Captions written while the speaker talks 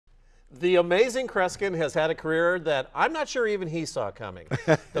The Amazing Kreskin has had a career that I'm not sure even he saw coming.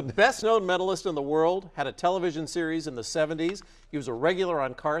 The best-known mentalist in the world, had a television series in the 70s. He was a regular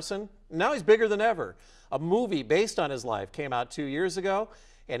on Carson. Now he's bigger than ever. A movie based on his life came out 2 years ago,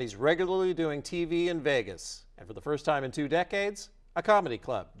 and he's regularly doing TV in Vegas. And for the first time in 2 decades, a comedy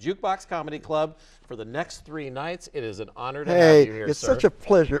club, Jukebox Comedy Club, for the next 3 nights. It is an honor to have you here, it's sir. such a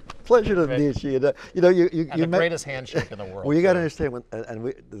pleasure to meet you. The greatest handshake in the world. Well, you got to understand,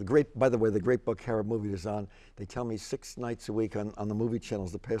 by the way, the great book Harrod movie is on. They tell me 6 nights a week on the movie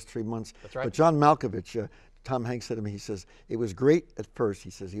channels the past 3 months. That's right. But John Malkovich, Tom Hanks said to me, he says, it was great at first.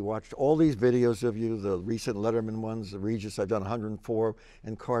 He says he watched all these videos of you, the recent Letterman ones, the Regis, I've done 104,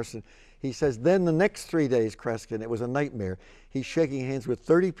 and Carson. He says, then the next 3 days, Kreskin, it was a nightmare. He's shaking hands with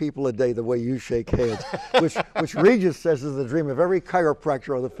 30 people a day the way you shake hands, which Regis says is the dream of every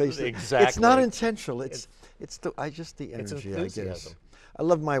chiropractor on the face. Exactly. It's not intentional. It's the energy, I enthusiasm. guess. I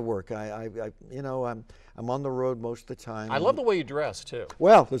love my work. I'm on the road most of the time. I love the way you dress, too.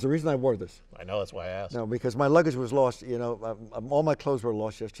 Well, there's a reason I wore this. I know, that's why I asked. No, because my luggage was lost. All my clothes were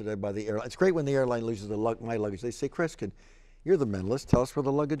lost yesterday by the airline. It's great when the airline loses my luggage. They say, Kreskin, you're the mentalist. Tell us where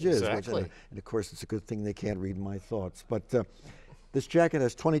the luggage is. Exactly. And of course, it's a good thing they can't read my thoughts. But this jacket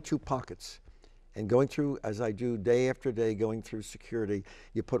has 22 pockets. And going through, as I do day after day, going through security,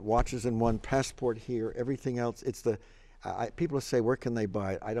 you put watches in one, passport here, everything else. It's people say, where can they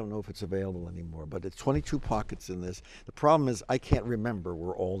buy it? I don't know if it's available anymore, but it's 22 pockets in this. The problem is I can't remember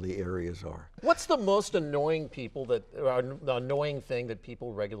where all the areas are. What's the most annoying annoying thing that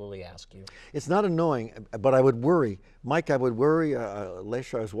people regularly ask you? It's not annoying, but I would worry. Mike, I would worry.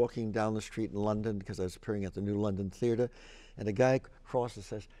 Last year I was walking down the street in London because I was appearing at the New London Theater, and a guy crosses and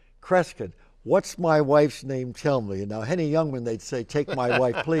says, Kreskin, what's my wife's name? Tell me. And now Henny Youngman, they'd say, take my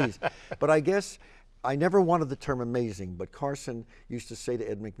wife, please. But I guess I never wanted the term amazing, but Carson used to say to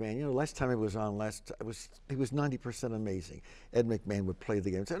Ed McMahon, last time he was on, he was 90% amazing. Ed McMahon would play the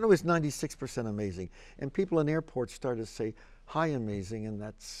game. So, no, it was 96% amazing. And people in airports started to say, hi, amazing, and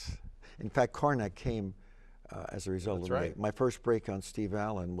that's, in fact, Karnak came as a result of right. My first break on Steve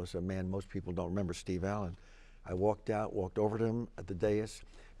Allen was a man most people don't remember, Steve Allen. I walked over to him at the dais,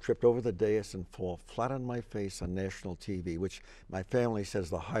 tripped over the dais and fall flat on my face on national TV, which my family says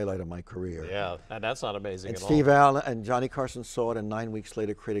the highlight of my career. Yeah, and that's not amazing at all. Steve Allen and Johnny Carson saw it, and 9 weeks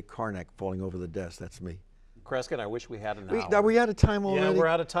later created Karnak falling over the desk. That's me. Kreskin, I wish we had an hour. Are we out of time already? Yeah, we're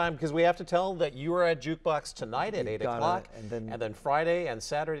out of time because we have to tell that you are at Jukebox tonight at 8 o'clock. And then Friday and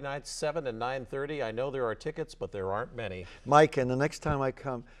Saturday nights, 7 and 9:30. I know there are tickets, but there aren't many. Mike, and the next time I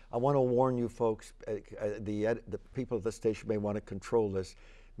come, I want to warn you folks, the people at the station may want to control this.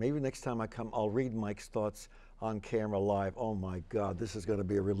 Maybe next time I come, I'll read Mike's thoughts on camera live. Oh my God, this is going to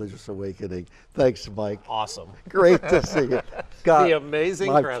be a religious awakening. Thanks, Mike. Awesome. Great to see you. God, The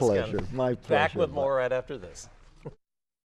Amazing my Kreskin. pleasure. My pleasure. Back with more right after this.